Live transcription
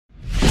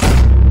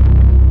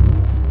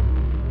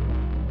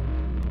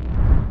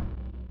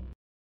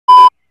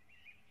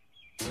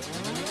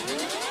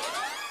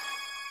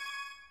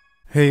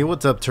Hey,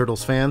 what's up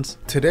Turtles fans?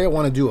 Today I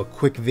want to do a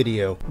quick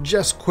video,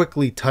 just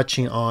quickly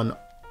touching on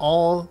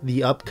all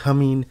the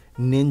upcoming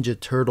Ninja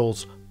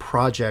Turtles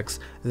projects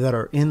that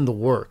are in the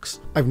works.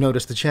 I've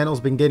noticed the channel's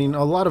been getting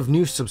a lot of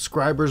new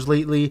subscribers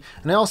lately,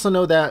 and I also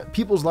know that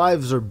people's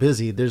lives are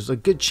busy. There's a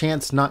good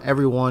chance not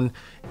everyone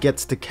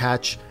gets to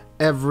catch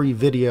every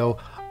video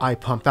I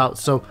pump out.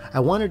 So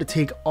I wanted to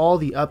take all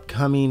the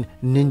upcoming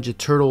Ninja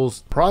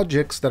Turtles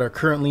projects that are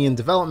currently in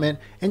development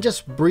and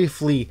just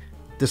briefly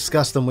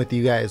discuss them with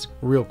you guys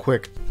real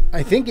quick.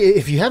 I think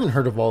if you haven't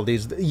heard of all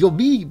these, you'll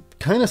be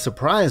kind of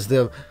surprised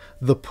of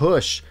the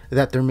push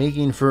that they're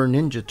making for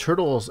Ninja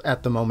Turtles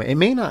at the moment. It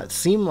may not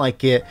seem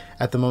like it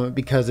at the moment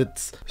because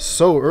it's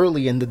so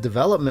early in the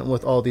development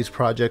with all these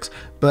projects,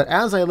 but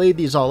as I lay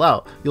these all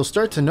out, you'll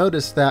start to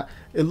notice that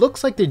it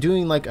looks like they're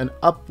doing like an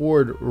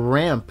upward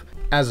ramp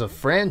as a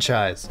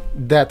franchise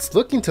that's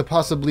looking to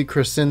possibly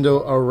crescendo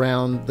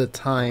around the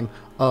time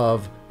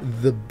of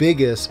the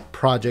biggest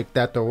project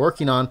that they're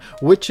working on,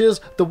 which is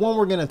the one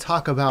we're going to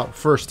talk about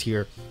first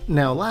here.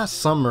 Now, last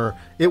summer,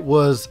 it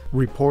was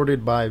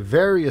reported by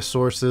various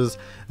sources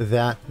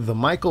that the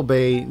Michael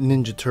Bay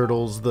Ninja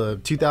Turtles, the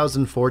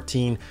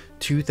 2014,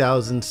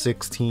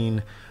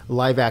 2016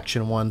 live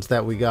action ones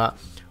that we got,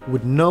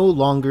 would no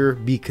longer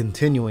be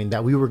continuing,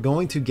 that we were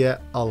going to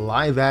get a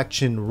live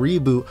action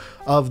reboot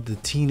of the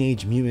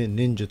Teenage Mutant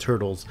Ninja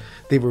Turtles.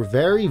 They were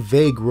very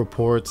vague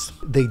reports.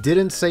 They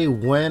didn't say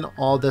when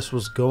all this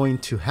was going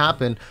to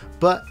happen,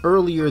 but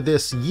earlier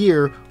this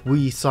year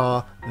we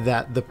saw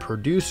that the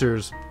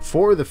producers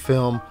for the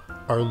film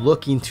are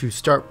looking to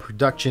start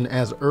production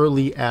as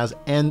early as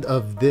end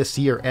of this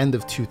year, end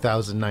of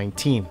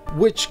 2019,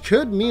 which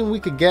could mean we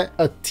could get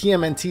a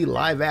TMNT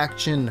live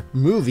action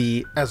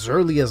movie as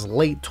early as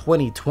late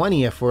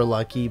 2020 if we're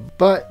lucky,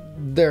 but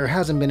there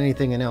hasn't been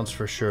anything announced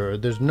for sure.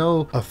 There's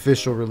no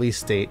official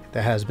release date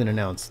that has been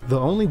announced. The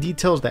only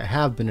details that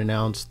have been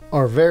announced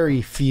are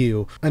very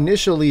few.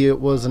 Initially, it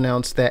was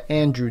announced that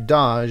Andrew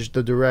Dodge,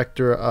 the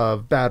director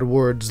of Bad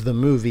Words, the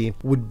movie,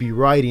 would be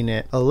writing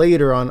it.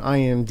 Later on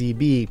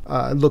IMDb,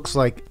 it looks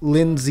like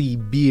Lindsay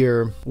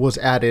Beer was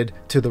added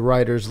to the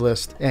writers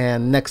list,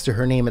 and next to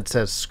her name it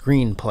says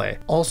screenplay.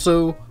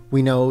 Also,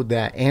 we know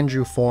that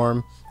Andrew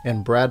Form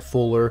and Brad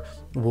Fuller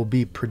will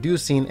be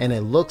producing, and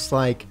it looks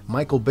like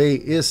Michael Bay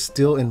is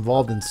still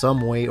involved in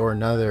some way or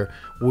another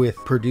with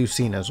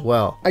producing as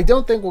well. I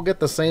don't think we'll get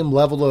the same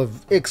level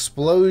of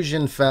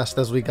explosion fest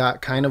as we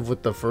got kind of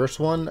with the first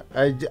one.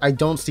 I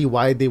don't see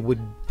why they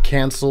would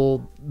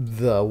cancel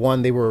the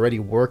one they were already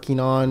working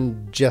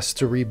on just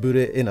to reboot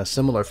it in a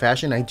similar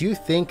fashion. I do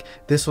think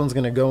this one's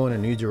going to go in a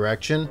new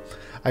direction.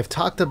 I've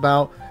talked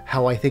about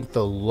how I think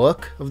the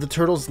look of the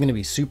Turtles is going to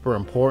be super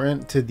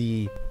important to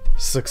the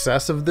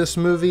success of this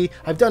movie.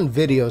 I've done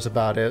videos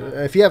about it.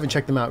 If you haven't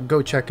checked them out,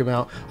 go check them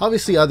out.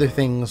 Obviously other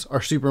things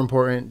are super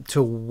important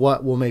to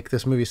what will make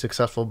this movie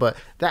successful, but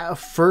that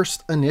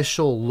first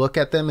initial look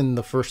at them in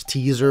the first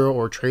teaser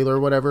or trailer or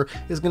whatever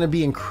is going to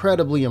be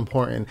incredibly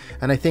important,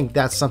 and I think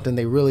that's something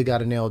they really got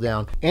to nail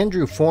down.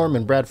 Andrew Form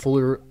and Brad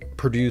Fuller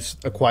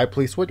produced A Quiet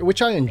Place,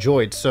 which I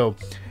enjoyed, so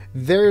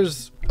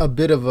there's a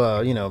bit of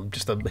a,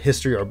 just a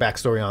history or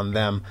backstory on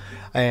them.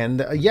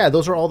 And yeah,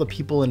 those are all the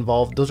people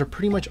involved. Those are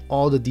pretty much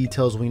all the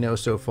details we know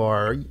so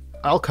far.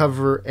 I'll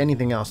cover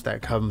anything else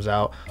that comes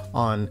out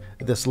on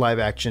this live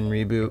action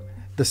reboot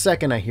the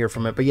second I hear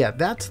from it. But yeah,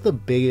 that's the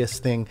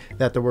biggest thing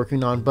that they're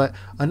working on. But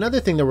another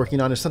thing they're working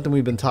on is something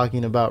we've been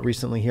talking about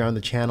recently here on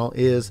the channel,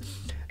 is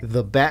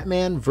the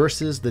Batman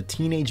versus the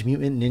Teenage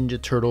Mutant Ninja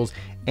Turtles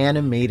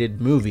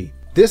animated movie.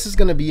 This is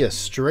going to be a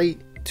straight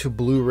to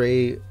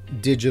Blu-ray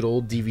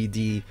digital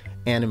DVD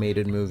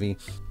animated movie.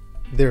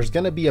 There's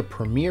going to be a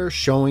premiere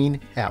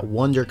showing at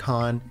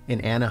WonderCon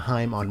in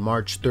Anaheim on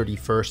March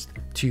 31st,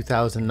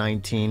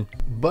 2019,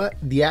 but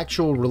the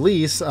actual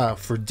release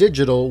for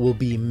digital will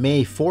be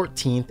May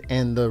 14th,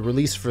 and the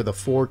release for the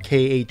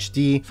 4K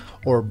HD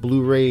or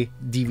Blu-ray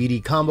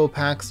DVD combo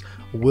packs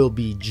will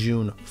be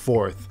June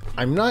 4th.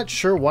 I'm not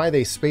sure why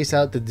they space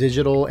out the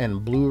digital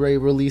and Blu-ray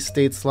release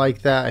dates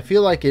like that. I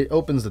feel like it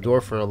opens the door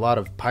for a lot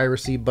of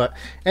piracy, but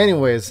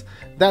anyways,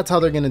 that's how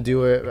they're gonna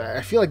do it.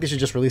 I feel like they should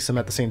just release them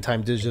at the same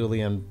time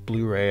digitally and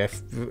Blu-ray.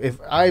 If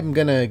I'm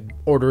gonna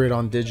order it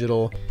on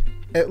digital,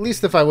 at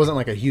least if I wasn't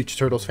like a huge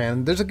Turtles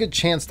fan, there's a good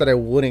chance that I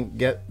wouldn't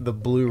get the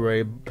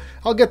Blu-ray.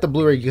 I'll get the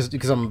Blu-ray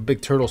because I'm a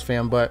big Turtles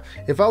fan, but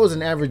if I was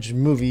an average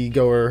movie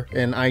goer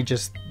and I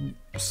just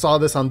saw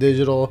this on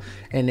digital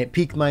and it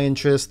piqued my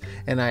interest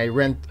and I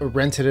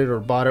rented it or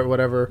bought it or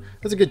whatever,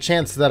 there's a good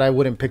chance that I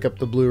wouldn't pick up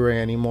the Blu-ray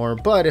anymore.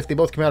 But if they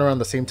both come out around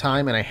the same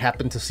time and I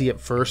happen to see it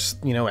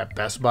first, at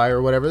Best Buy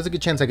or whatever, there's a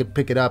good chance I could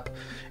pick it up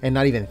and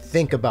not even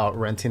think about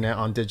renting it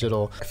on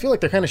digital. I feel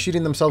like they're kind of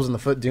shooting themselves in the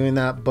foot doing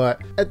that,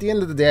 but at the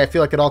end of the day, I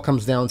feel like it all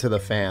comes down to the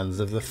fans.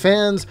 If the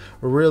fans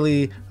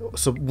really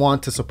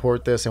want to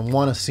support this and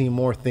want to see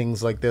more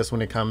things like this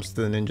when it comes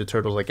to the Ninja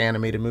Turtles, like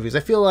animated movies,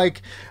 I feel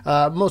like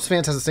most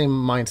fans have the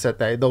same mindset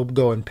that they'll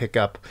go and pick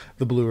up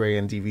the Blu-ray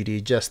and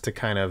DVD just to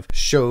kind of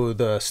show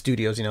the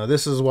studios,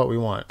 this is what we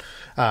want.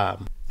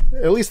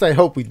 At least I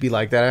hope we'd be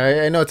like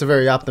that. I know it's a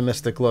very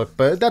optimistic look,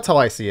 but that's how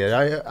I see it.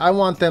 I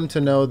want them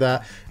to know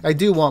that I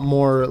do want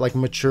more like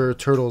mature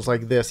turtles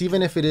like this,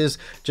 even if it is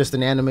just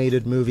an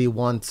animated movie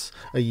once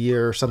a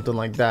year or something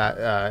like that.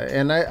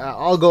 And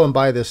I'll go and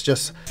buy this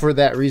just for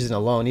that reason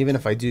alone, even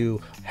if I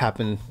do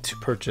happen to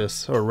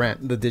purchase or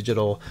rent the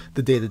digital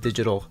the day the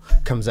digital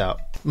comes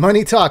out.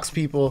 Money talks,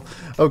 people.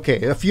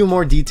 Okay, a few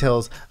more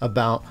details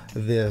about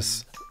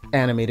this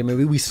animated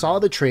movie. We saw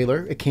the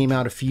trailer. It came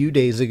out a few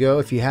days ago.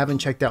 If you haven't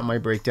checked out my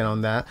breakdown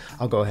on that,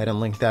 I'll go ahead and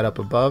link that up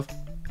above.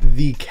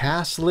 The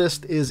cast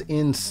list is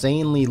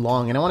insanely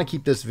long, and I want to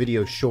keep this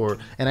video short,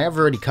 and I have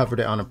already covered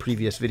it on a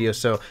previous video.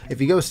 So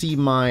if you go see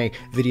my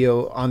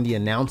video on the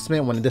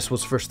announcement when this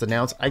was first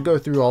announced, I go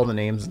through all the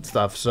names and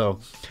stuff. So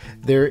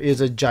there is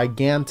a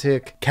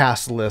gigantic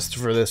cast list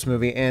for this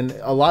movie, and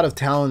a lot of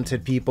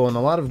talented people and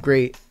a lot of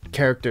great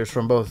characters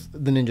from both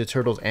the Ninja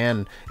Turtles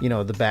and, you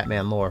know, the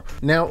Batman lore.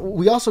 Now,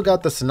 we also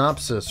got the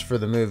synopsis for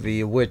the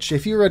movie, which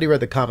if you already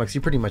read the comics,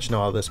 you pretty much know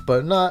all this,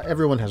 but not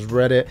everyone has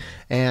read it.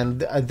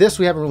 And this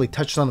we haven't really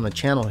touched on the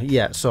channel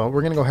yet, so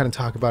we're going to go ahead and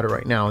talk about it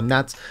right now. And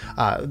that's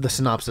the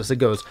synopsis. It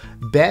goes,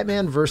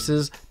 Batman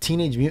versus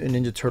Teenage Mutant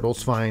Ninja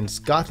Turtles finds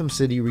Gotham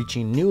City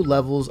reaching new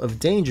levels of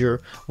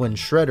danger when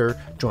Shredder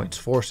joins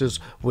forces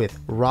with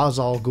Ra's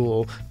al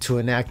Ghul to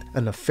enact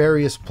a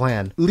nefarious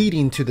plan,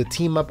 leading to the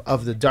team up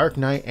of the Dark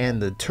Knight and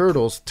the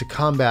Turtles to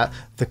combat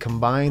the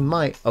combined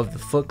might of the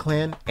Foot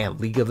Clan and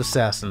League of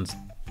Assassins.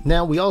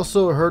 Now, we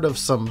also heard of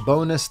some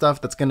bonus stuff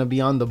that's going to be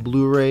on the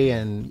Blu-ray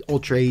and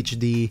Ultra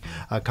HD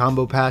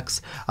combo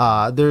packs.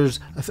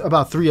 There's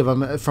about 3 of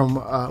them from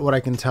what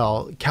I can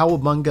tell.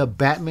 Cowabunga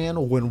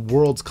Batman When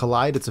Worlds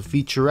Collide. It's a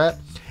featurette.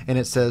 And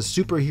it says,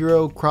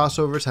 superhero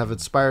crossovers have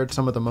inspired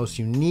some of the most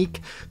unique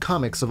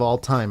comics of all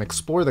time.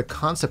 Explore the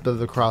concept of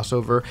the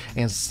crossover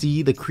and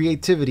see the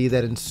creativity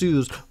that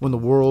ensues when the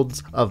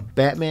worlds of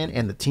Batman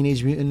and the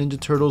Teenage Mutant Ninja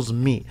Turtles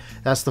meet.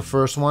 That's the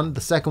first one.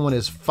 The second one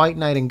is Fight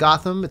Night in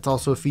Gotham. It's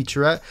also a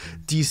featurette.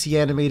 DC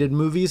animated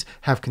movies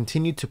have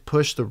continued to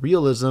push the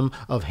realism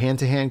of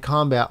hand-to-hand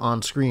combat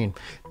on screen.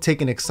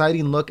 Take an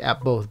exciting look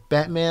at both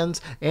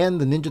Batman's and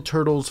the Ninja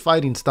Turtles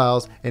fighting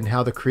styles and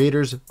how the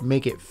creators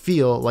make it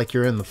feel like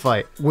you're in the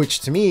fight, which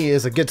to me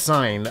is a good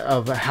sign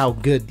of how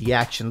good the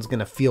action's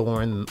gonna feel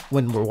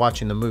when we're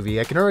watching the movie.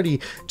 I can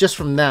already, just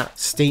from that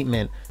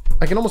statement,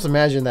 I can almost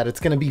imagine that it's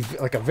going to be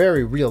like a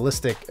very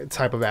realistic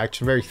type of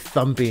action, very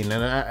thumping,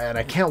 and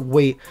I can't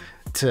wait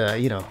to,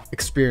 you know,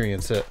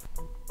 experience it.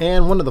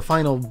 And one of the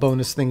final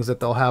bonus things that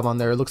they'll have on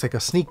there, it looks like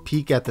a sneak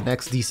peek at the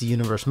next DC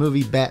Universe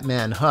movie,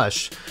 Batman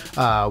Hush,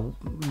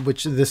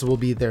 which this will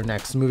be their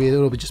next movie.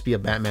 It'll just be a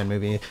Batman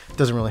movie. It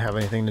doesn't really have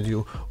anything to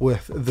do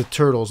with the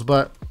Turtles,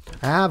 but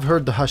I have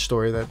heard the Hush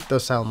story. That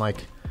does sound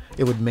like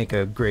it would make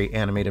a great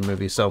animated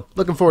movie, so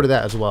looking forward to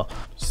that as well.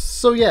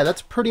 So yeah,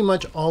 that's pretty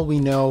much all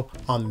we know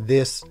on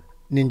this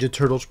Ninja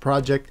Turtles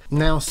project.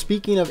 Now,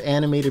 speaking of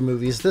animated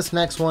movies, this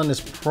next one is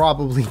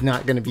probably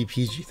not going to be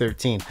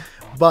PG-13,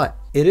 but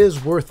it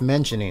is worth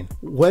mentioning.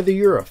 Whether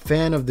you're a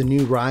fan of the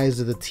new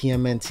Rise of the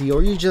TMNT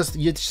or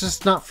it's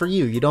just not for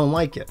you, you don't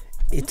like it,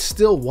 it's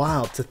still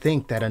wild to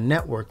think that a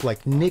network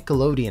like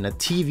Nickelodeon, a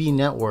TV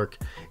network,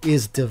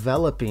 is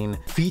developing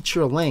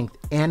feature-length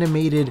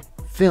animated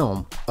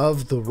film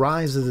of the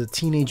Rise of the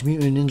Teenage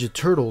Mutant Ninja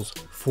Turtles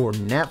for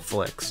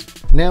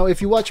Netflix. Now,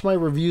 if you watch my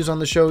reviews on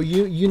the show,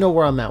 you know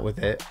where I'm at with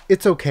it.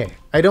 It's okay.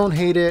 I don't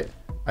hate it.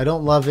 I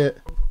don't love it.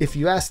 If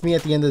you ask me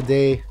at the end of the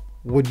day,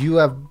 would you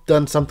have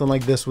done something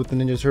like this with the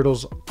Ninja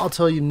Turtles? I'll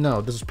tell you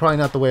no. This is probably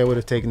not the way I would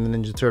have taken the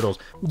Ninja Turtles.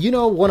 You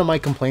know, one of my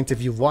complaints,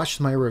 if you've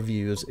watched my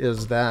reviews,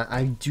 is that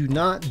I do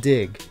not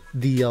dig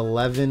the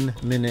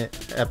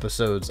 11-minute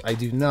episodes. I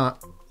do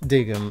not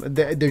dig them.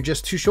 They're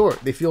just too short.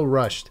 They feel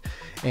rushed,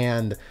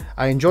 and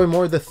I enjoy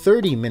more the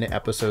 30-minute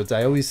episodes.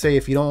 I always say,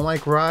 if you don't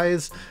like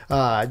Rise,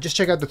 just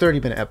check out the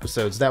 30-minute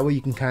episodes. That way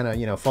you can kind of,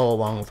 you know, follow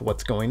along with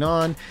what's going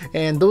on,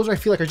 and those I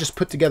feel like are just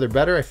put together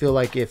better. I feel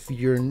like if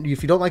you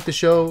don't like the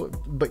show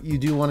but you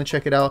do want to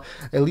check it out,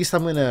 at least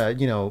I'm gonna,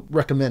 you know,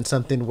 recommend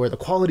something where the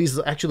quality is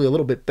actually a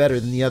little bit better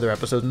than the other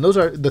episodes, and those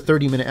are the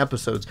 30-minute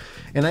episodes.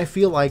 And I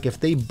feel like if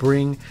they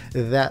bring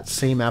that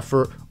same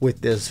effort with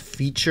this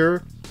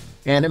feature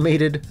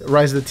animated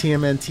Rise of the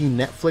TMNT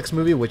Netflix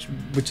movie, which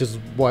is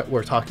what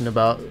we're talking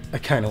about. I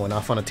kind of went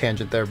off on a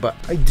tangent there, but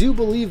I do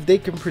believe they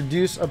can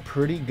produce a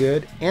pretty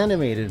good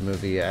animated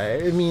movie.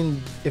 I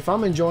mean, if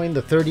I'm enjoying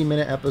the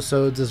 30-minute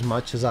episodes as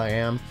much as I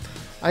am,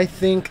 I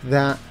think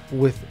that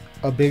with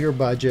a bigger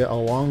budget, a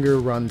longer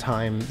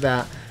runtime,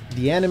 that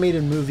the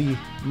animated movie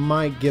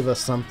might give us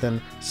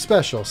something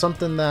special,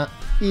 something that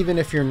even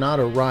if you're not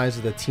a Rise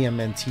of the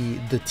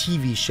TMNT, the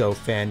TV show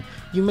fan,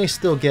 you may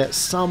still get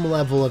some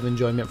level of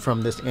enjoyment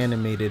from this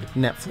animated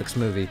Netflix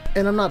movie.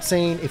 And I'm not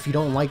saying if you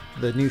don't like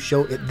the new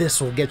show,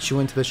 this will get you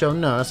into the show.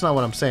 No, that's not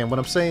what I'm saying. What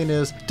I'm saying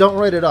is, don't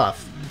write it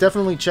off.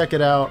 Definitely check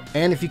it out.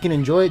 And if you can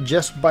enjoy it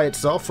just by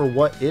itself for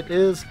what it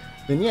is,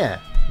 then yeah,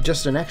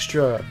 just an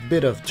extra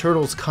bit of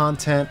Turtles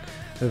content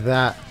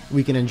that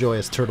we can enjoy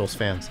as Turtles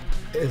fans.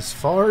 As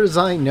far as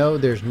I know,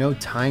 there's no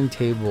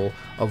timetable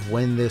of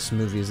when this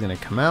movie is going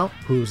to come out,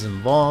 who's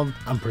involved.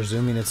 I'm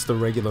presuming it's the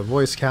regular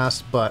voice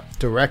cast, but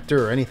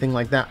director or anything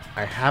like that,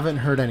 I haven't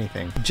heard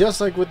anything.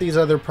 Just like with these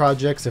other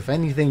projects, if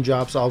anything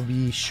drops, I'll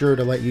be sure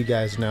to let you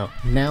guys know.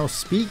 Now,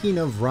 speaking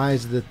of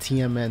Rise of the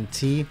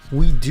TMNT,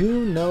 we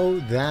do know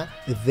that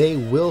they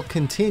will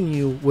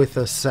continue with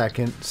a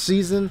second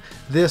season.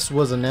 This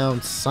was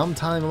announced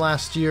sometime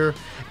last year,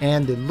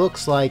 and it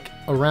looks like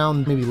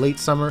around maybe late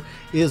summer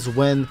is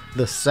when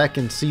the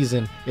second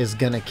season is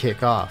gonna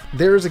kick off.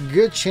 There is a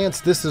good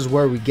chance this is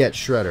where we get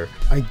Shredder.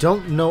 I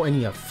don't know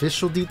any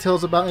official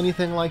details about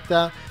anything like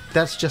that.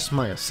 That's just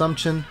my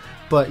assumption.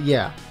 But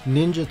yeah,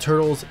 Ninja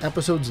Turtles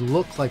episodes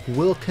look like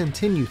will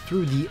continue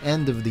through the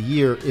end of the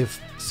year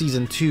if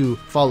season 2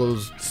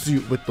 follows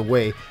suit with the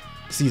way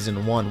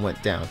season 1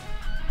 went down.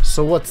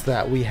 So what's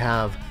that? We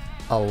have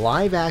a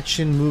live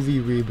action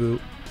movie reboot,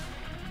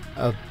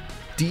 a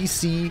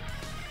DC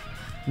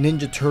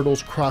Ninja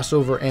Turtles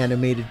crossover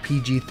animated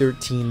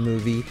PG-13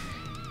 movie,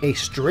 a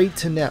straight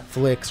to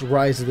Netflix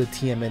Rise of the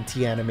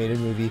TMNT animated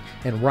movie,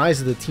 and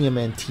Rise of the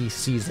TMNT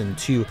season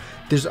 2.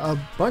 There's a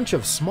bunch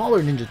of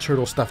smaller Ninja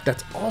Turtle stuff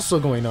that's also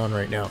going on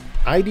right now.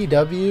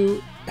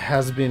 IDW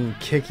has been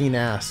kicking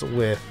ass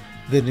with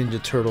the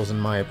Ninja Turtles, in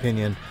my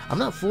opinion. I'm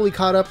not fully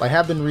caught up. I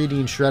have been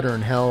reading Shredder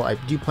in Hell. I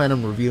do plan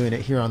on reviewing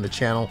it here on the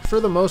channel. For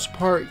the most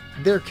part,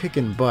 they're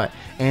kicking butt,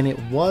 and it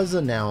was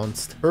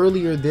announced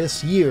earlier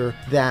this year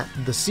that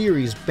the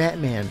series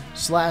Batman /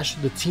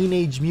 the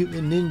Teenage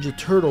Mutant Ninja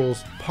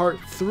Turtles Part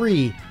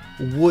 3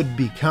 would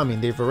be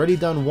coming. They've already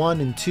done 1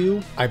 and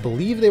 2. I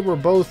believe they were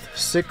both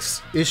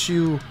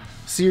 6-issue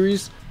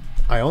series.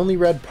 I only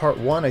read Part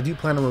 1. I do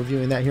plan on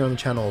reviewing that here on the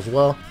channel as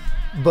well.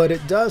 But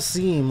it does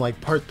seem like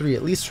Part 3,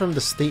 at least from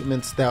the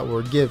statements that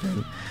were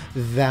given,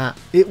 that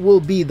it will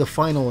be the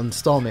final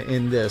installment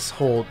in this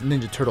whole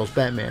Ninja Turtles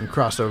Batman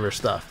crossover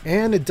stuff.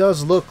 And it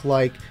does look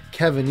like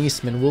Kevin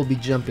Eastman will be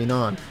jumping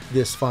on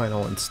this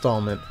final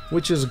installment,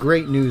 which is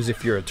great news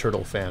if you're a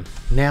Turtle fan.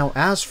 Now,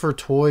 as for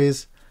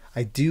toys,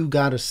 I do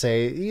gotta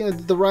say,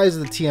 the Rise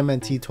of the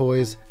TMNT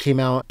toys came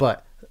out,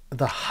 but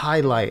the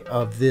highlight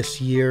of this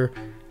year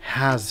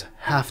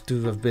have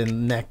to have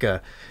been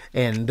NECA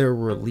and their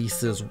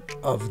releases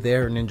of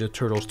their Ninja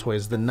Turtles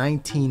toys. The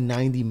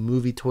 1990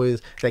 movie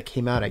toys that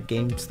came out at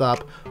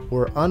GameStop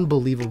were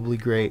unbelievably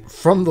great.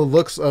 From the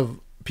looks of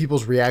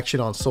people's reaction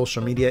on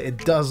social media, it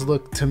does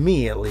look, to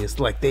me at least,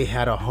 like they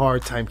had a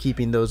hard time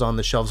keeping those on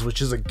the shelves,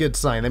 which is a good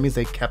sign. That means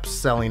they kept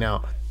selling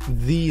out.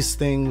 These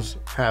things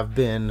have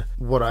been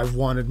what I've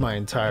wanted my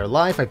entire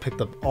life. I picked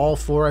up all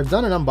 4. I've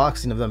done an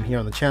unboxing of them here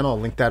on the channel. I'll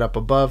link that up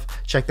above.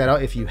 Check that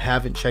out if you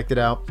haven't checked it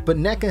out. But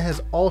NECA has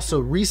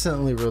also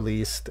recently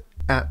released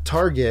at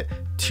Target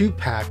 2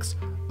 packs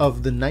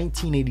of the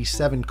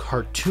 1987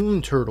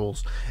 cartoon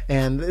Turtles,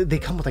 and they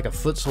come with like a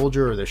foot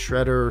soldier or the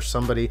Shredder or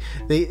somebody.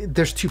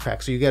 There's 2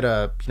 packs, so you get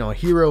a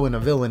hero and a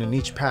villain in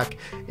each pack,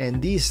 and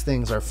these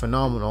things are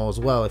phenomenal as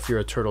well if you're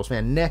a Turtles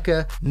fan.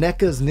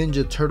 NECA's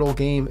Ninja Turtle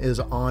game is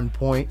on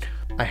point.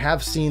 I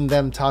have seen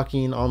them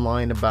talking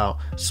online about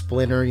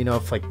Splinter,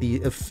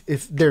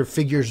 if their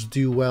figures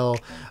do well,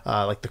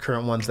 like the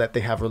current ones that they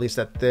have released,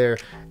 that there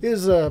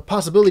is a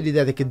possibility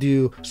that they could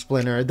do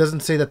Splinter. It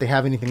doesn't say that they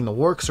have anything in the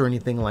works or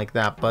anything like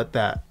that, but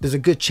that there's a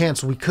good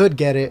chance we could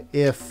get it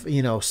if,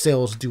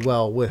 sales do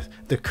well with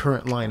the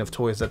current line of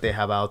toys that they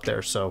have out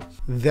there. So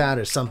that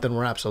is something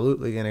we're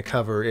absolutely going to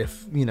cover.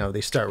 If,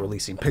 they start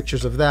releasing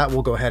pictures of that,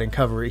 we'll go ahead and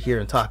cover it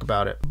here and talk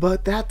about it.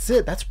 But that's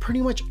it. That's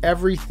pretty much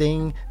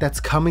everything that's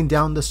coming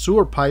down the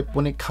sewer pipe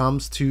when it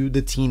comes to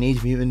the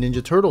Teenage Mutant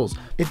Ninja Turtles.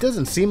 It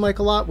doesn't seem like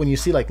a lot when you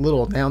see like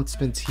little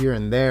announcements here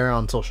and there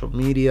on social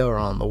media or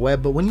on the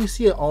web, but when you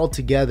see it all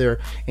together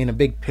in a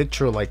big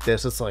picture like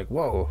this, it's like,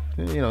 whoa,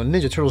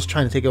 Ninja Turtles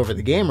trying to take over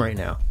the game right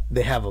now.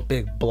 They have a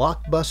big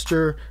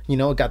blockbuster,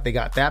 they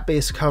got that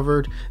base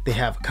covered. They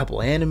have a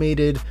couple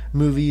animated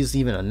movies,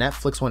 even a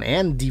Netflix one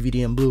and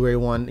DVD and Blu-ray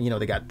one.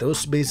 They got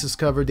those bases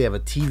covered. They have a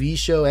TV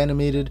show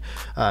animated,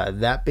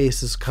 that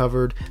base is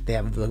covered. They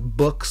have the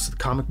books, the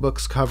comic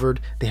books covered.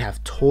 They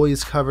have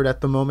toys covered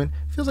at the moment.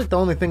 Feels like the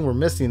only thing we're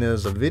missing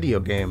is a video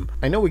game.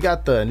 I know we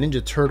got the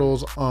Ninja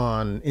Turtles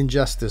on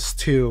Injustice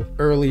 2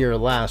 earlier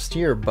last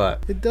year,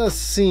 but it does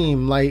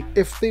seem like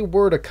if they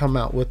were to come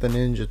out with a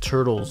Ninja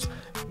Turtles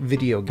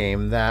video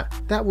game,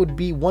 that would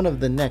be one of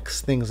the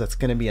next things that's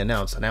going to be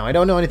announced. Now, I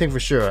don't know anything for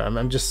sure.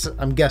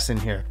 I'm guessing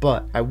here,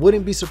 but I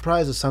wouldn't be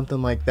surprised if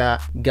something like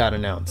that got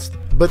announced.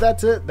 But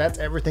that's it. That's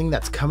everything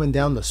that's coming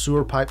down the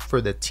sewer pipe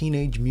for the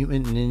Teenage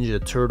Mutant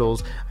Ninja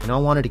Turtles. I know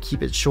I wanted to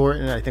keep it short,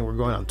 and I think we're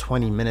going on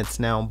 20 minutes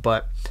now,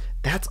 but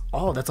that's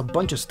all. That's a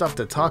bunch of stuff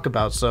to talk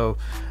about. So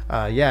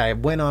yeah, it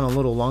went on a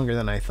little longer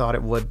than I thought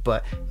it would,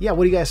 but yeah,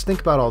 what do you guys think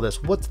about all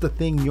this? What's the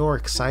thing you're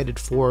excited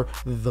for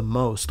the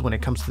most when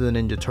it comes to the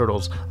Ninja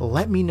Turtles?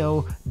 Let me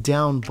know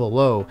down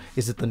below.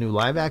 Is it the new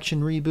live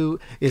action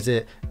reboot? Is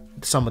it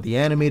some of the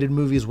animated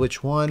movies?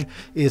 Which one?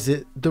 Is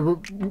it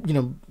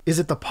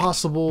the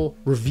possible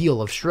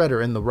reveal of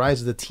Shredder in the Rise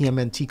of the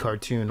TMNT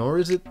cartoon, or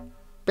is it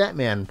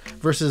Batman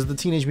versus the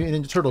Teenage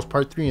Mutant Ninja Turtles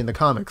Part 3 in the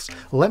comics.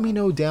 Let me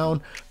know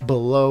down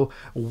below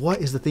what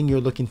is the thing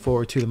you're looking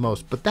forward to the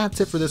most. But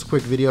that's it for this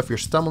quick video. If you're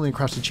stumbling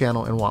across the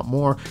channel and want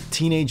more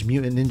Teenage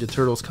Mutant Ninja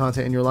Turtles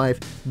content in your life,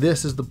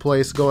 this is the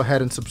place. Go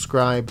ahead and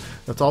subscribe.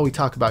 That's all we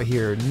talk about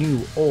here.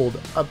 New, old,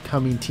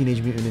 upcoming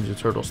Teenage Mutant Ninja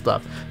Turtle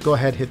stuff. Go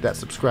ahead, hit that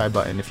subscribe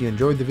button. If you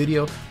enjoyed the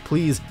video,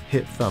 please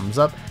hit thumbs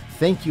up.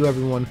 Thank you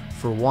everyone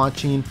for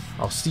watching.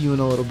 I'll see you in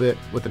a little bit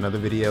with another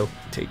video.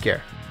 Take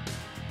care.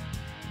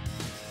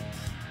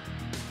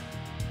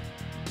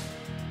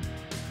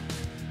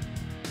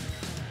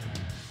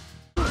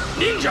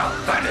 Ninja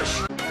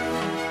vanish!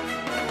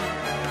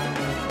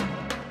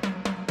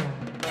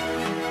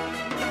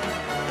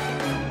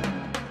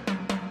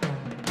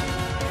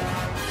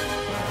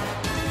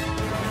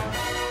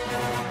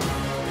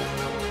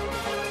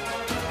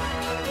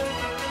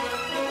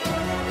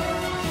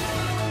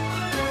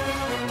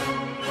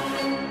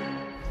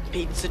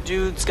 Pizza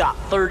dude's got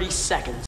 30 seconds.